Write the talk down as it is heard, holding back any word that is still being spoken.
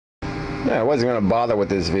Yeah, I wasn't going to bother with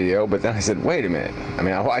this video, but then I said, wait a minute. I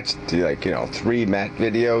mean, I watched, like, 3 Matt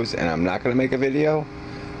videos, and I'm not going to make a video?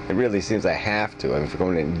 It really seems I have to. I mean, if we're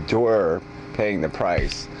going to endure paying the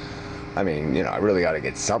price, I mean, I really got to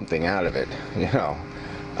get something out of it.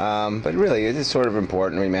 But really, it is sort of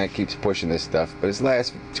important. I mean, Matt keeps pushing this stuff, but his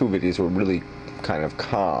last 2 videos were really kind of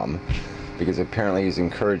calm, because apparently he's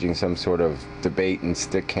encouraging some sort of debate and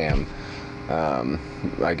stick cam.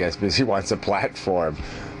 I guess because he wants a platform,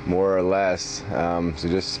 more or less. So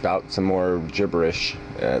just spout some more gibberish.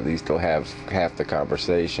 At least he'll have half the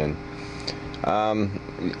conversation.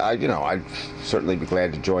 I'd certainly be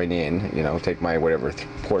glad to join in. Take my whatever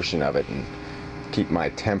portion of it and keep my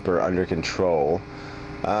temper under control.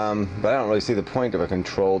 But I don't really see the point of a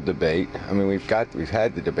controlled debate. I mean, we've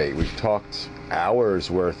had the debate. We've talked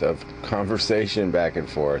hours worth of conversation back and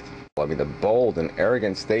forth. I mean, the bold and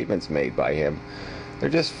arrogant statements made by him, they're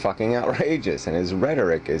just fucking outrageous, and his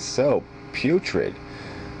rhetoric is so putrid.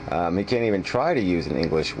 He can't even try to use an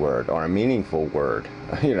English word or a meaningful word.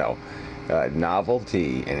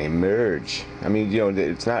 Novelty and emerge. I mean,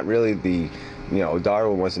 it's not really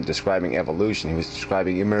Darwin wasn't describing evolution. He was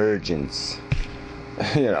describing emergence.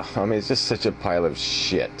 I mean, it's just such a pile of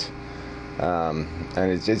shit. And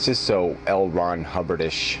it's just so L. Ron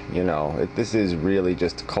Hubbardish. This is really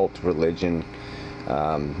just cult religion.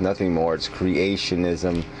 Nothing more. It's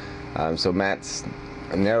creationism. So Matt's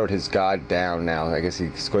narrowed his god down now. I guess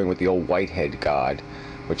he's going with the old Whitehead god,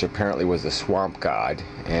 which apparently was the swamp god.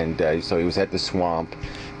 And so he was at the swamp,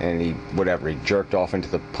 and he jerked off into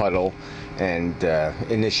the puddle and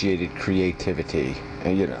initiated creativity.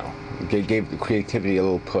 And gave the creativity a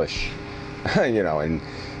little push. And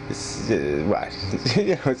it's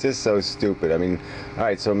it's just so stupid. I mean, all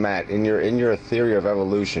right, so Matt, in your theory of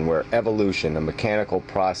evolution, where evolution, a mechanical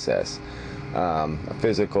process, a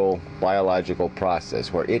physical, biological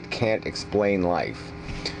process, where it can't explain life,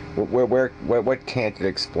 what can't it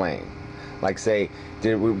explain? Like, say,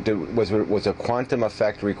 was a quantum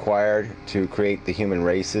effect required to create the human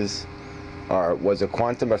races? Or was a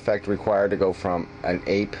quantum effect required to go from an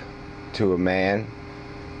ape to a man?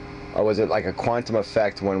 Or was it like a quantum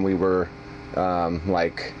effect when we were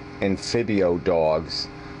like amphibio dogs,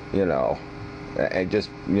 and just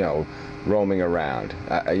roaming around?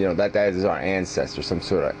 That is our ancestor, some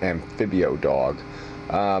sort of amphibio dog.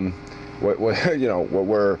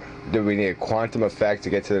 Do we need a quantum effect to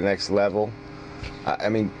get to the next level? I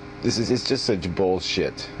mean, it's just such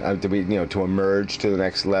bullshit. To emerge to the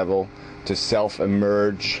next level, to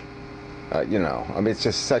self-emerge. I mean, it's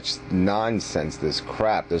just such nonsense, this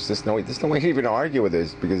crap. There's no way to even argue with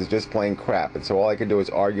this, because it's just plain crap. And so all I can do is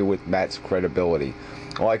argue with Matt's credibility.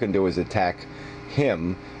 All I can do is attack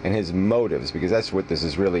him and his motives, because that's what this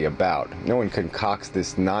is really about. No one concocts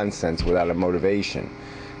this nonsense without a motivation.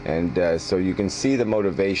 And so you can see the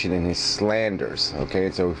motivation in his slanders, okay?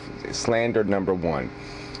 So slander number 1.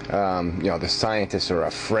 The scientists are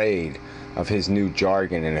afraid of his new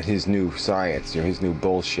jargon and his new science, his new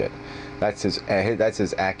bullshit. That's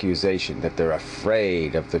his accusation, that they're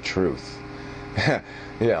afraid of the truth.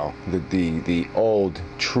 The old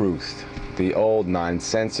truth, the old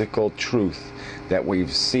nonsensical truth that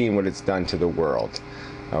we've seen what it's done to the world.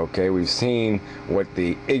 Okay, we've seen what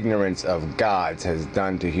the ignorance of gods has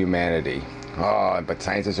done to humanity. Oh, but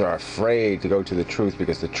scientists are afraid to go to the truth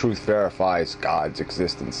because the truth verifies God's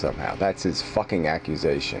existence somehow. That's his fucking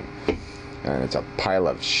accusation. And it's a pile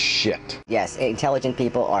of shit. Yes, intelligent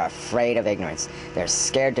people are afraid of ignorance. They're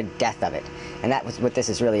scared to death of it. And that was what this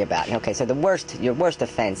is really about. Okay, so your worst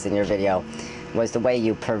offense in your video was the way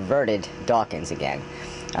you perverted Dawkins again.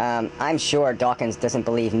 I'm sure Dawkins doesn't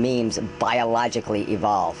believe memes biologically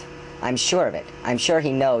evolve. I'm sure of it. I'm sure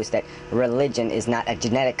he knows that religion is not a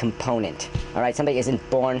genetic component. All right, somebody isn't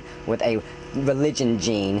born with a religion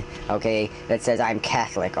gene, okay, that says I'm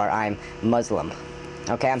Catholic or I'm Muslim.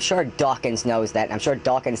 Okay, I'm sure Dawkins knows that. I'm sure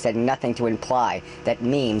Dawkins said nothing to imply that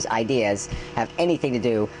memes, ideas, have anything to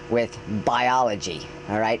do with biology,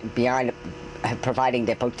 all right? Beyond providing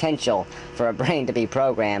the potential for a brain to be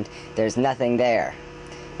programmed, there's nothing there.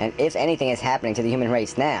 And if anything is happening to the human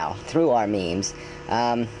race now, through our memes,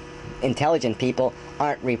 intelligent people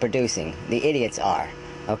aren't reproducing. The idiots are.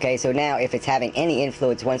 Okay, so now if it's having any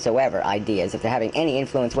influence whatsoever, ideas, if they're having any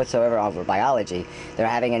influence whatsoever over biology, they're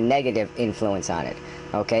having a negative influence on it.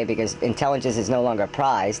 Okay, because intelligence is no longer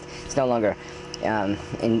prized, it's no longer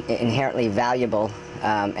inherently valuable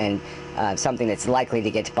and something that's likely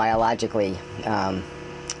to get biologically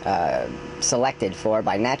selected for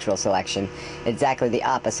by natural selection, exactly the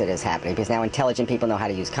opposite is happening, because now intelligent people know how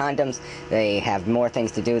to use condoms. They have more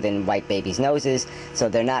things to do than wipe babies' noses, so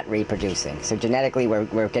they're not reproducing. So genetically,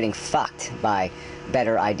 we're getting fucked by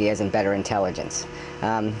better ideas and better intelligence.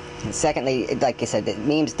 Secondly, like I said, the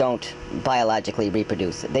memes don't biologically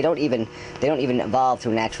reproduce. They don't even evolve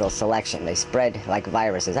through natural selection. They spread like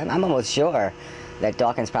viruses. I'm almost sure that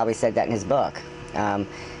Dawkins probably said that in his book.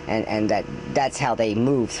 And that's how they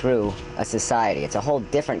move through a society. It's a whole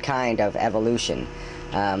different kind of evolution.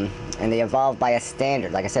 And they evolve by a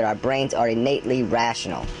standard. Like I said, our brains are innately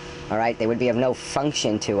rational. All right? They would be of no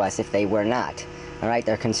function to us if they were not. All right?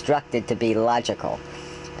 They're constructed to be logical.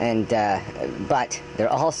 And but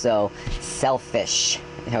they're also selfish.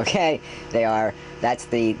 Okay, they are. That's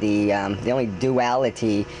the only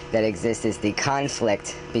duality that exists, is the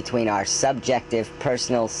conflict between our subjective,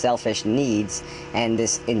 personal, selfish needs and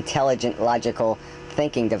this intelligent, logical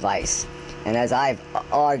thinking device. And as I've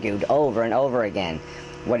argued over and over again,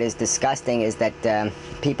 what is disgusting is that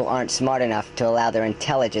people aren't smart enough to allow their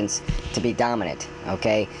intelligence to be dominant,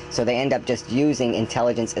 okay? So they end up just using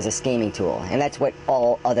intelligence as a scheming tool. And that's what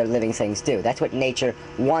all other living things do. That's what nature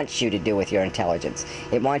wants you to do with your intelligence.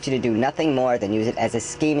 It wants you to do nothing more than use it as a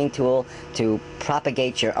scheming tool to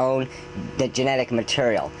propagate your own genetic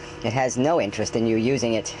material. It has no interest in you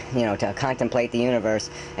using it, you know, to contemplate the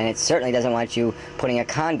universe, and it certainly doesn't want you putting a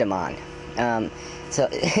condom on. So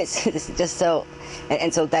it's just so...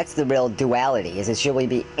 And so that's the real duality, is shall we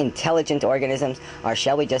be intelligent organisms, or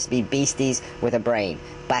shall we just be beasties with a brain,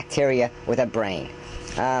 bacteria with a brain?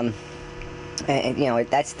 And you know,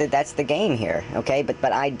 that's the game here, okay? But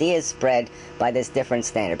ideas spread by this different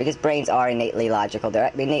standard, because brains are innately logical,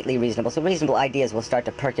 they're innately reasonable, so reasonable ideas will start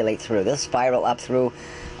to percolate through. They'll spiral up through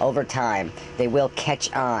over time. They will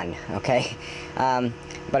catch on, okay?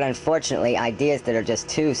 But unfortunately, ideas that are just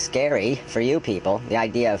too scary for you people, the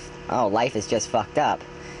idea of, oh, life is just fucked up,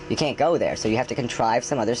 you can't go there, so you have to contrive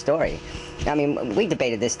some other story. I mean, we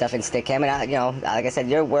debated this stuff in Stickam, and you know, like I said,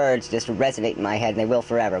 your words just resonate in my head, and they will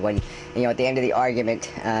forever. When, you know, at the end of the argument,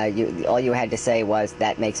 all you had to say was,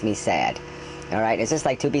 "That makes me sad." All right, it's just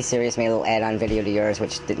like To Be Serious made a little add-on video to yours,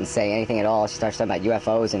 which didn't say anything at all. She starts talking about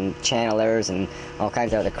UFOs and channelers and all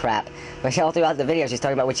kinds of other crap. But all throughout the video, she's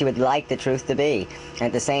talking about what she would like the truth to be, and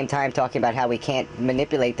at the same time talking about how we can't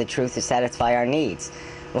manipulate the truth to satisfy our needs.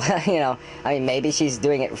 Well, you know, I mean, maybe she's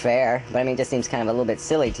doing it fair, but I mean, it just seems kind of a little bit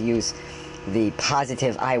silly to use the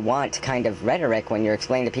positive "I want" kind of rhetoric when you're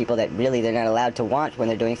explaining to people that really they're not allowed to want when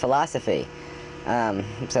they're doing philosophy.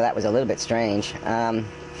 So that was a little bit strange.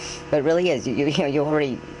 But it really is. You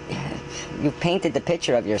painted the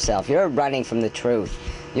picture of yourself. You're running from the truth.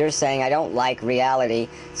 You're saying, I don't like reality,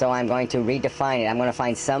 so I'm going to redefine it. I'm going to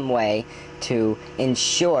find some way to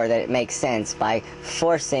ensure that it makes sense by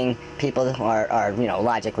forcing people who are you know,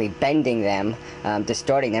 logically bending them,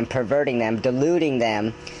 distorting them, perverting them, deluding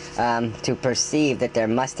them, to perceive that there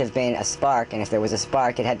must have been a spark, and if there was a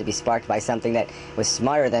spark, it had to be sparked by something that was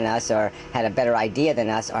smarter than us, or had a better idea than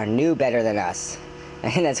us, or knew better than us.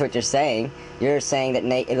 And that's what you're saying. You're saying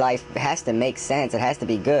that life has to make sense. It has to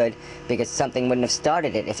be good, because something wouldn't have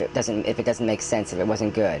started it if it doesn't make sense, if it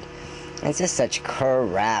wasn't good. And it's just such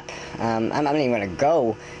crap. I'm not even going to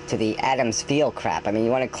go to the Adam's Feel crap. I mean, you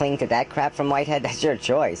want to cling to that crap from Whitehead? That's your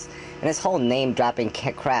choice. And this whole name-dropping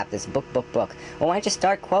crap, this book. Well, why don't you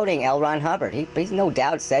start quoting L. Ron Hubbard? He's no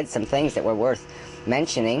doubt said some things that were worth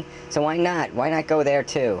mentioning. So why not? Why not go there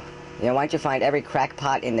too? You know, why don't you find every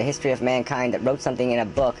crackpot in the history of mankind that wrote something in a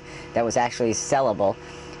book that was actually sellable,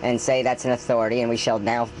 and say that's an authority, and we shall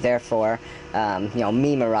now, therefore, you know,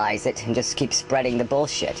 memorize it and just keep spreading the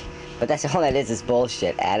bullshit. But that's all that is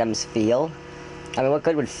bullshit. Adam's Feel? I mean, what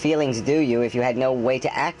good would feelings do you if you had no way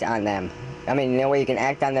to act on them? I mean, no way you can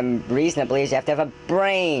act on them reasonably is you have to have a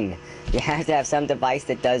brain. You have to have some device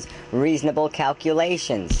that does reasonable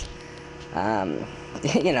calculations.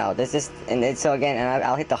 You know, this is, and so again, and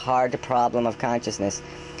I'll hit the hard problem of consciousness.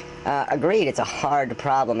 Agreed, it's a hard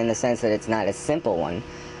problem in the sense that it's not a simple one.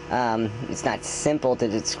 It's not simple to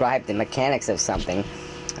describe the mechanics of something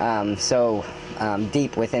so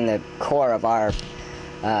deep within the core of our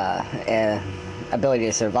ability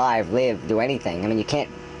to survive, live, do anything. I mean, you can't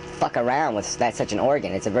fuck around with such an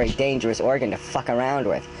organ. It's a very dangerous organ to fuck around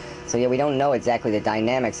with. So yeah, we don't know exactly the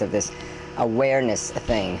dynamics of this awareness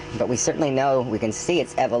thing, but we certainly know, we can see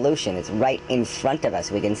its evolution. It's right in front of us.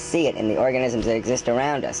 We can see it in the organisms that exist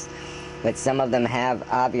around us. That some of them have,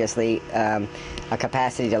 obviously, a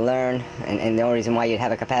capacity to learn, and the only reason why you'd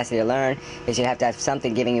have a capacity to learn is you'd have to have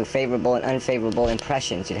something giving you favorable and unfavorable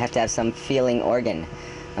impressions. You'd have to have some feeling organ,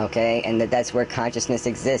 okay? And that's where consciousness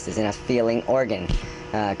exists, is in a feeling organ.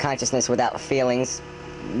 Consciousness without feelings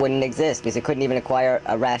wouldn't exist, because it couldn't even acquire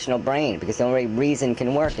a rational brain, because the only way reason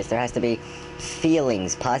can work is there has to be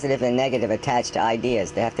feelings, positive and negative, attached to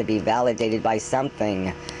ideas. They have to be validated by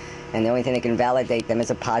something, and the only thing that can validate them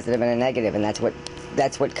is a positive and a negative, and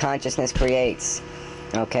that's what consciousness creates.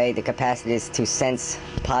 Okay, the capacity is to sense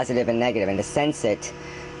positive and negative, and to sense it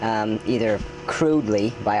either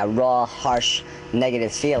crudely by a raw, harsh,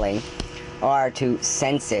 negative feeling, or to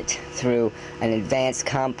sense it through an advanced,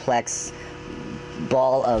 complex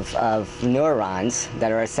ball of neurons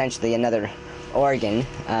that are essentially another organ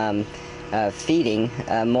feeding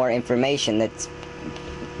more information that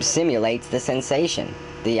simulates the sensation,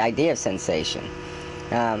 the idea of sensation.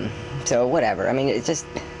 So whatever. I mean, it's just,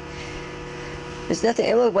 there's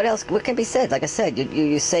nothing. What else? What can be said? Like I said,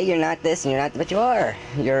 you say you're not this and you're not, but you are.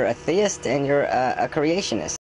 You're a theist and you're a creationist.